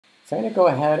So I'm going to go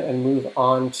ahead and move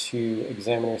on to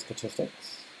examiner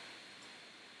statistics.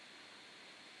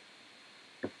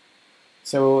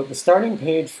 So the starting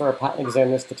page for our patent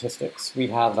examiner statistics, we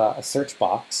have a search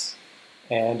box,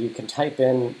 and you can type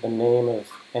in the name of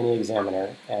any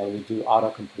examiner, and we do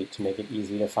autocomplete to make it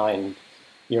easy to find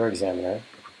your examiner.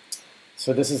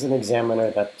 So this is an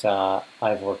examiner that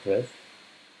I've worked with,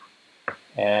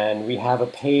 and we have a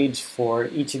page for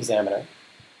each examiner,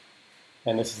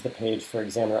 and this is the page for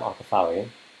examiner Akafawi.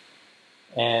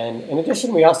 And in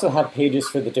addition, we also have pages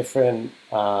for the different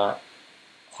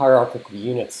hierarchical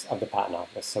units of the patent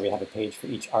office. So we have a page for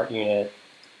each art unit,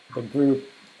 the group,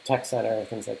 tech center,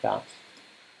 things like that.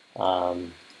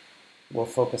 We'll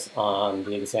focus on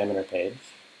the examiner page.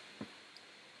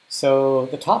 So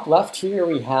the top left here,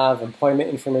 we have employment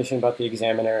information about the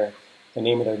examiner, the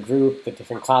name of their group, the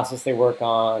different classes they work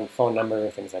on, phone number,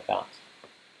 things like that.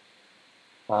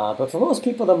 But for most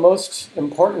people, the most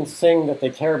important thing that they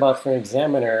care about for an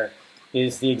examiner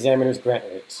is the examiner's grant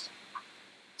rate.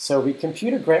 So we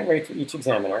compute a grant rate for each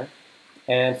examiner,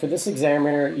 and for this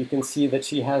examiner, you can see that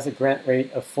she has a grant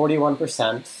rate of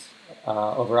 41%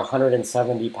 over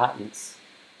 170 patent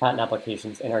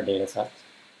applications in our data set.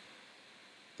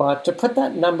 But to put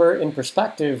that number in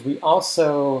perspective, we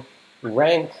also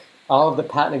rank all of the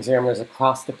patent examiners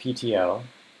across the PTO,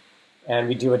 and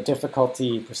we do a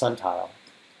difficulty percentile.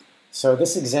 So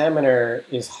this examiner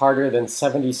is harder than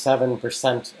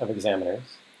 77% of examiners,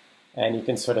 and you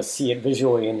can sort of see it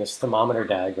visually in this thermometer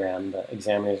diagram. The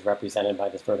examiner is represented by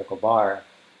this vertical bar.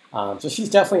 So she's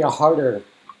definitely a harder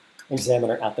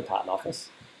examiner at the patent office.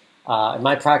 In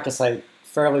my practice, I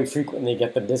fairly frequently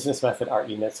get the business method art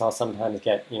units. I'll sometimes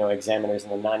get examiners in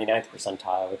the 99th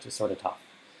percentile, which is sort of tough.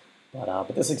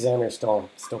 But this examiner is still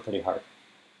pretty hard.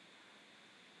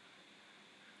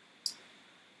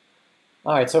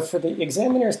 All right, so for the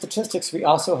examiner statistics, we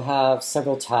also have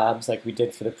several tabs like we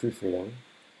did for the proofreading.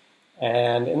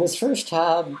 And in this first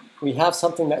tab, we have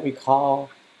something that we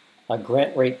call a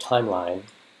grant rate timeline.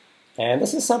 And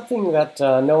this is something that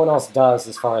no one else does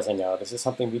as far as I know. This is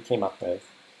something we came up with.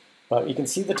 But you can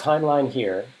see the timeline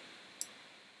here.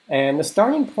 And the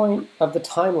starting point of the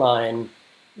timeline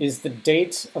is the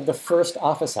date of the first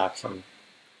office action.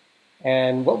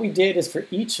 And what we did is for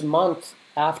each month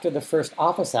after the first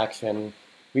office action,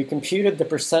 we computed the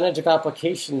percentage of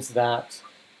applications that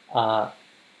have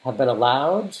been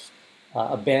allowed,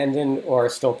 abandoned, or are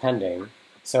still pending.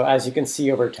 So as you can see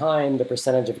over time, the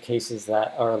percentage of cases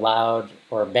that are allowed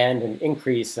or abandoned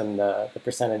increase, and the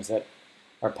percentage that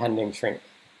are pending shrink.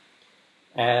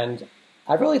 And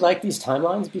I really like these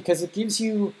timelines because it gives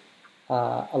you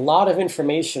a lot of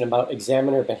information about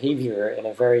examiner behavior in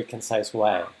a very concise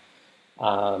way.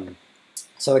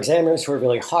 So examiners who are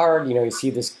really hard, you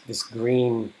see this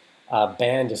green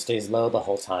band just stays low the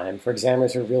whole time. For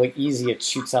examiners who are really easy, it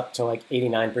shoots up to like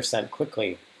 89%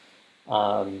 quickly.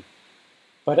 But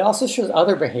it also shows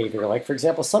other behavior. Like, for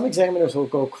example, some examiners will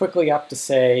go quickly up to,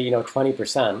 say,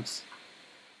 20%,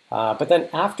 but then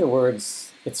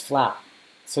afterwards, it's flat.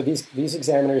 So these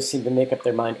examiners seem to make up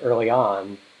their mind early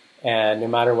on, and no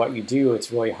matter what you do,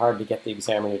 it's really hard to get the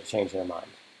examiner to change their mind.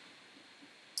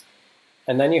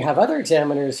 And then you have other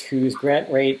examiners whose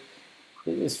grant rate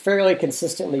is fairly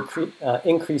consistently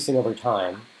increasing over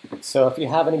time. So if you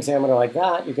have an examiner like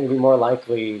that, you're going to be more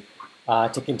likely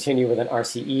to continue with an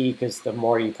RCE, because the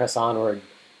more you press onward,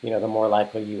 the more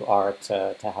likely you are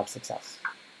to have success.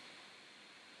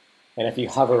 And if you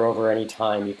hover over any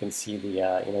time, you can see the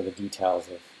the details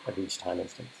of each time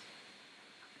instance.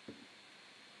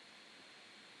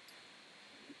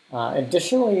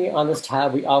 Additionally, on this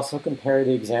tab, we also compare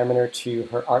the examiner to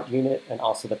her art unit and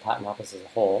also the patent office as a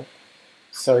whole.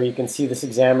 So you can see this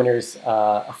examiner is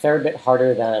a fair bit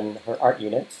harder than her art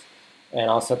unit, and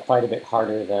also quite a bit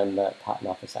harder than the patent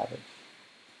office average.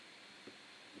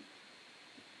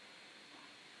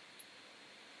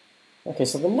 Okay,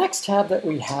 so the next tab that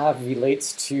we have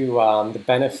relates to the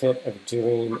benefit of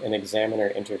doing an examiner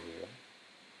interview.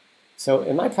 So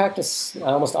in my practice, I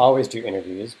almost always do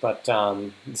interviews, but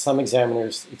some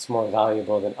examiners, it's more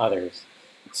valuable than others.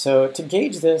 So to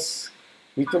gauge this,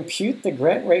 we compute the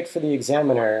grant rate for the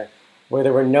examiner where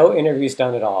there were no interviews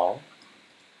done at all,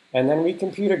 and then we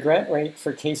compute a grant rate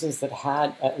for cases that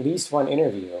had at least one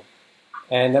interview,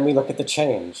 and then we look at the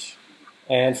change.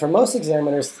 And for most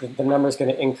examiners, the number is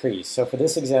going to increase. So for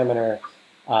this examiner,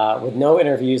 with no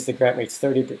interviews, the grant rate's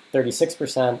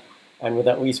 36%, and with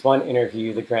at least one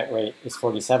interview, the grant rate is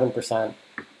 47%.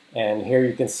 And here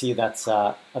you can see that's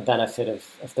a benefit of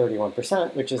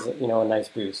 31%, which is a nice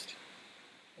boost.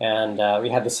 And we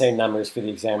have the same numbers for the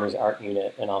examiner's art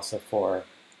unit and also for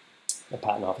the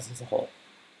patent office as a whole.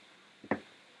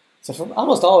 So for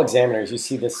almost all examiners, you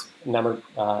see this number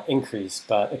increase,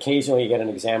 but occasionally you get an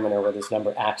examiner where this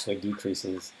number actually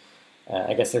decreases.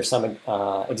 I guess there's some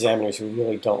examiners who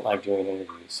really don't like doing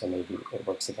interviews, so maybe it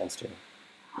works against you.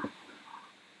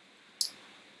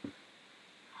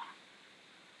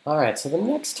 All right, so the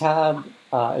next tab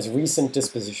is recent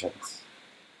dispositions.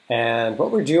 And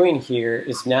what we're doing here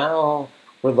is now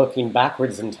we're looking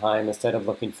backwards in time instead of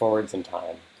looking forwards in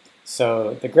time.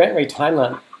 So the grant rate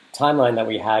timeline that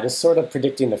we had is sort of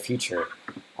predicting the future.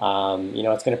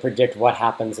 It's going to predict what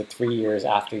happens at 3 years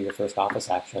after your first office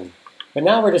action. But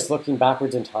now we're just looking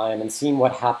backwards in time and seeing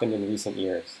what happened in recent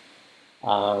years.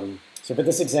 So for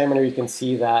this examiner, you can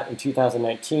see that in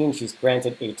 2019, she's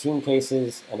granted 18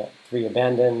 cases and 3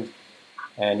 abandoned.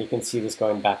 And you can see this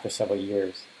going back for several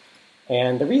years.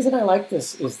 And the reason I like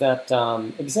this is that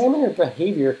examiner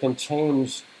behavior can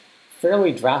change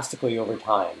fairly drastically over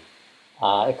time.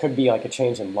 It could be like a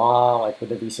change in law, like with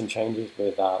the recent changes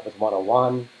with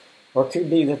 101, or it could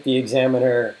be that the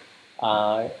examiner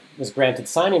was granted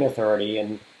signing authority,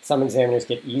 and some examiners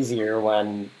get easier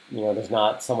when there's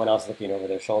not someone else looking over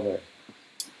their shoulder.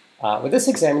 With this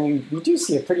examiner, we do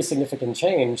see a pretty significant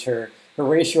change. Her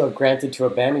ratio of granted to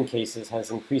abandoned cases has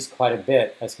increased quite a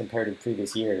bit as compared to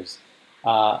previous years.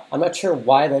 I'm not sure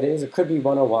why that is. It could be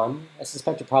 101. I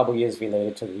suspect it probably is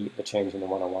related to the change in the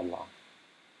 101 law.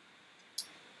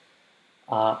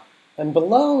 And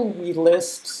below we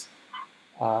list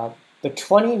the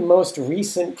 20 most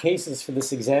recent cases for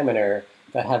this examiner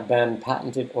that have been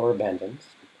patented or abandoned.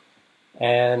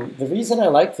 And the reason I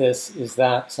like this is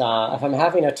that if I'm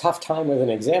having a tough time with an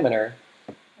examiner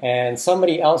and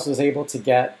somebody else is able to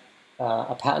get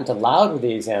a patent allowed with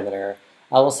the examiner,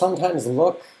 I will sometimes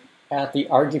look at the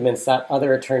arguments that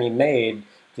other attorney made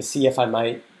to see if I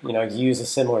might use a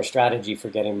similar strategy for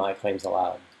getting my claims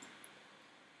allowed.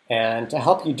 And to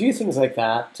help you do things like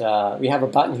that, we have a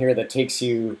button here that takes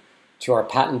you to our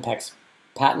PatentPlex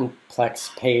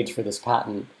page for this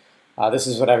patent. This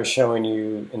is what I was showing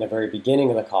you in the very beginning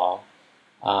of the call.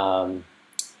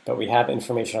 But we have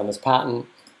information on this patent,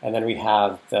 and then we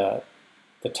have the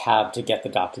tab to get the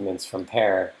documents from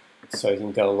PAIR, so you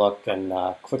can go look and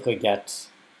quickly get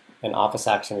an office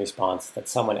action response that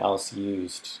someone else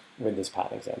used with this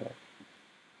patent examiner.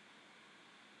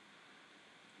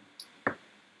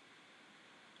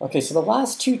 Okay, so the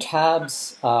last 2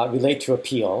 tabs relate to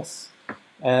appeals,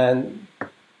 and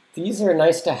these are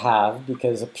nice to have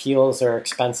because appeals are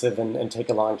expensive and take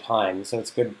a long time, so it's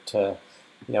good to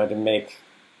make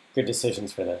good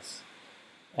decisions for this.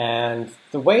 And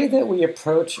the way that we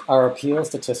approach our appeal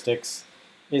statistics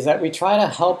is that we try to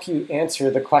help you answer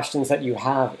the questions that you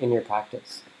have in your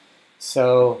practice.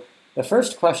 So the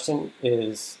first question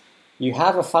is, you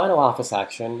have a final office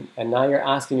action, and now you're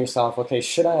asking yourself, okay,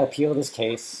 should I appeal this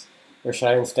case, or should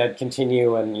I instead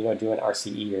continue and do an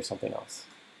RCE or something else?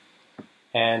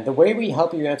 And the way we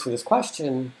help you answer this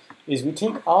question is we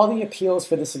take all the appeals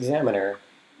for this examiner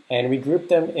and we group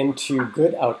them into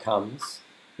good outcomes,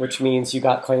 which means you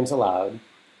got claims allowed,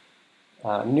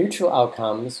 neutral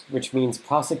outcomes, which means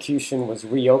prosecution was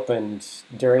reopened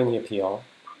during the appeal,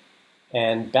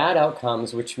 and bad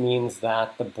outcomes, which means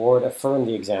that the board affirmed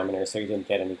the examiner so you didn't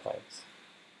get any claims.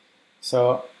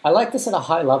 So I like this at a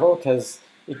high level because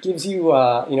it gives you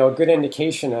a good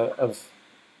indication of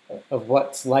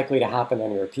what's likely to happen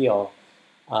on your appeal.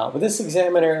 With this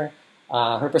examiner,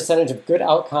 her percentage of good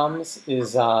outcomes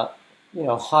is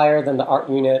higher than the art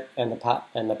unit and the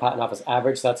patent office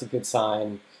average, so that's a good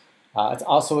sign. It's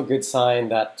also a good sign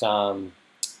that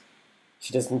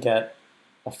she doesn't get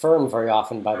affirmed very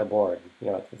often by the board.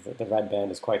 The red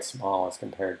band is quite small as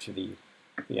compared to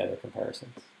the other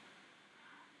comparisons.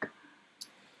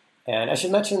 And I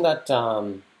should mention that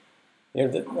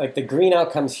the green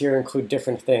outcomes here include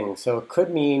different things. So it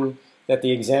could mean that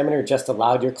the examiner just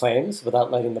allowed your claims without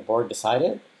letting the board decide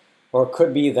it, or it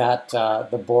could be that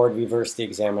the board reversed the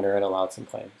examiner and allowed some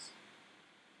claims.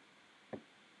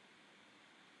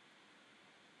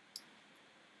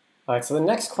 All right, so the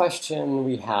next question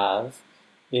we have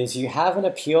is you have an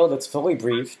appeal that's fully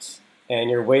briefed and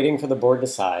you're waiting for the board to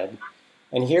decide.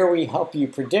 And here we help you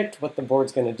predict what the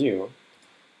board's going to do.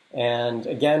 And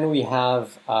again, we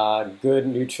have good,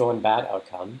 neutral, and bad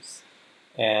outcomes.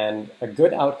 And a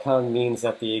good outcome means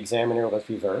that the examiner was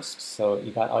reversed, so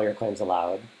you got all your claims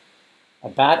allowed. A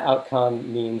bad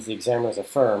outcome means the examiner was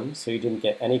affirmed, so you didn't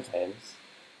get any claims.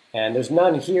 And there's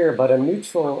none here, but a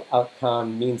neutral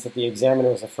outcome means that the examiner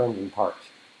was affirmed in part.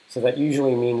 So that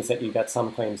usually means that you got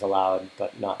some claims allowed,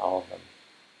 but not all of them.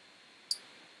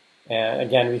 And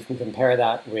again, we can compare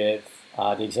that with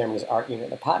the examiner's art unit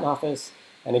in the patent office.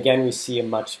 And again, we see a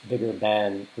much bigger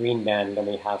band, green band, than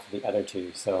we have for the other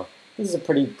two. So this is a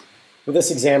pretty, with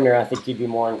this examiner, I think you'd be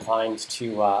more inclined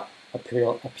to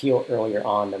appeal earlier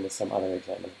on than with some other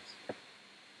examiners.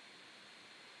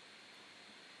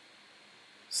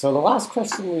 So the last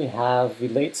question we have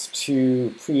relates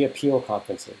to pre-appeal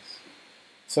conferences.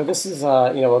 So this is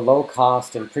a low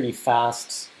cost and pretty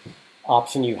fast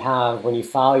option you have when you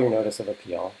file your notice of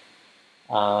appeal.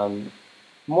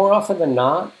 More often than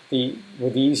not,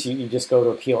 with these, you just go to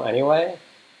appeal anyway.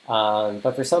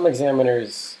 But for some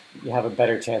examiners, you have a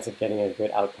better chance of getting a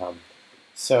good outcome.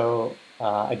 So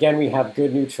again, we have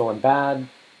good, neutral, and bad.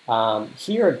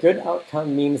 Here, a good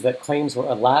outcome means that claims were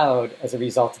allowed as a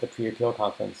result of the pre-appeal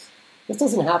conference. This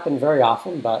doesn't happen very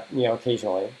often, but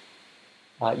occasionally.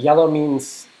 Yellow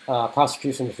means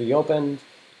prosecution is reopened,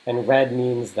 and red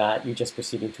means that you just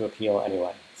proceeded to appeal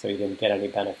anyway, so you didn't get any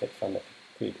benefit from the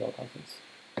pre-appeal conference.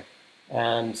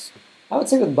 And I would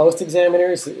say with most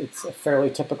examiners, it's a fairly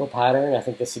typical pattern. I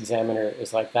think this examiner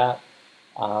is like that.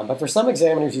 But for some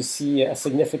examiners, you see a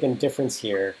significant difference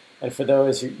here. And for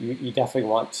those, you definitely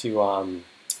want to,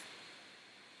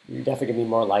 you're definitely going to be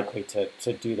more likely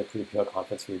to do the pre-appeal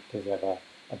conference route because you have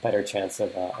a better chance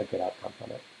of a good outcome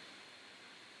from it.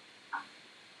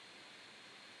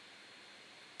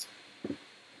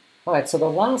 All right, so the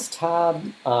last tab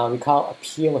we call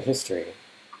Appeal History.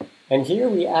 And here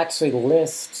we actually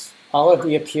list all of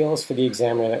the appeals for the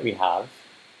examiner that we have.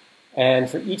 And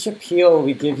for each appeal,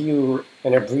 we give you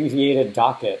an abbreviated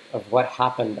docket of what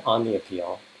happened on the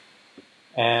appeal.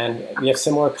 And we have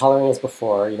similar coloring as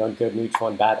before, good, neutral,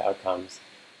 and bad outcomes.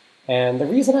 And the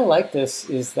reason I like this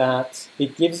is that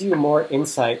it gives you more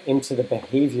insight into the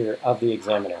behavior of the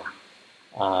examiner.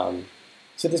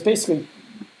 So there's basically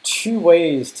two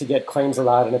ways to get claims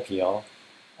allowed in appeal.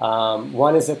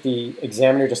 One is that the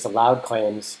examiner just allowed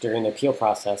claims during the appeal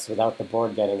process without the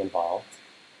board getting involved.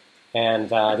 And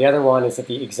the other one is that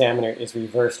the examiner is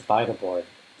reversed by the board.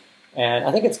 And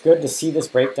I think it's good to see this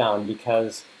breakdown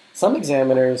because some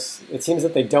examiners, it seems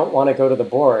that they don't want to go to the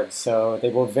board, so they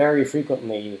will very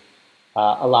frequently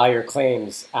allow your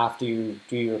claims after you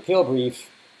do your appeal brief,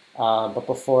 but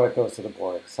before it goes to the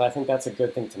board. So I think that's a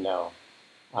good thing to know.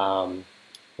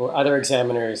 Where other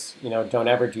examiners, don't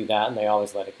ever do that, and they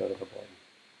always let it go to the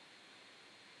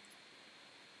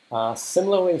board.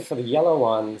 Similarly, for the yellow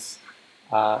ones,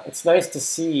 it's nice to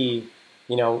see,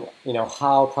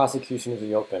 how prosecution is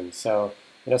reopened. So,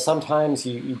 sometimes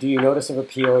you do your notice of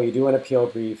appeal, you do an appeal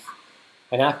brief,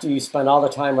 and after you spend all the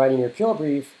time writing your appeal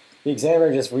brief, the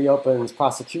examiner just reopens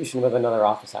prosecution with another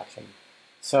office action.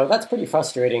 So that's pretty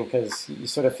frustrating because you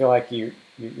sort of feel like you're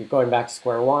going back to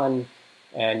square one,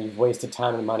 and you've wasted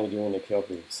time and money doing the appeal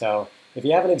brief. So if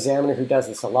you have an examiner who does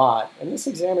this a lot, and this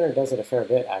examiner does it a fair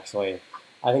bit actually,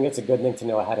 I think it's a good thing to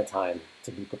know ahead of time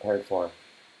to be prepared for.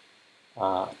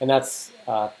 And that's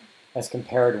as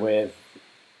compared with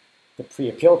the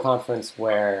pre-appeal conference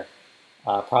where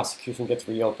prosecution gets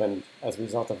reopened as a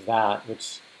result of that,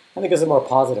 which I think is a more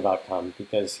positive outcome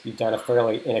because you've done a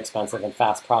fairly inexpensive and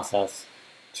fast process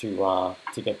to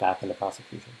get back into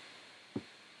prosecution.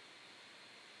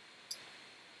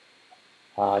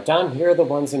 Down here, the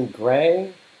ones in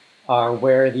gray are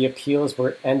where the appeals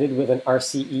were ended with an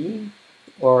RCE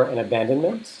or an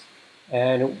abandonment.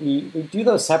 And we do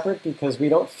those separate because we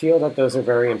don't feel that those are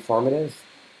very informative.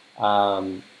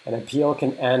 An appeal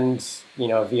can end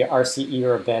via RCE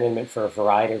or abandonment for a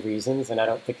variety of reasons, and I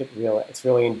don't think it's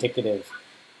really indicative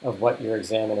of what your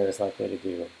examiner is likely to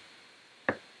do.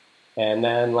 And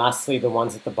then lastly, the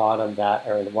ones at the bottom that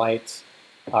are in white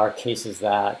are cases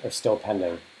that are still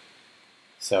pending.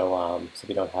 So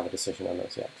we don't have a decision on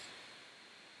those yet.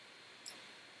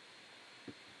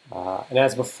 And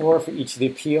as before, for each of the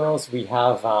appeals, we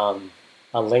have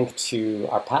a link to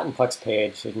our PatentPlex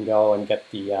page. So you can go and get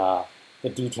the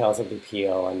details of the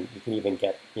appeal, and you can even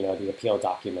get the appeal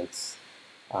documents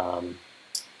from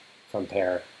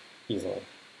PAIR easily.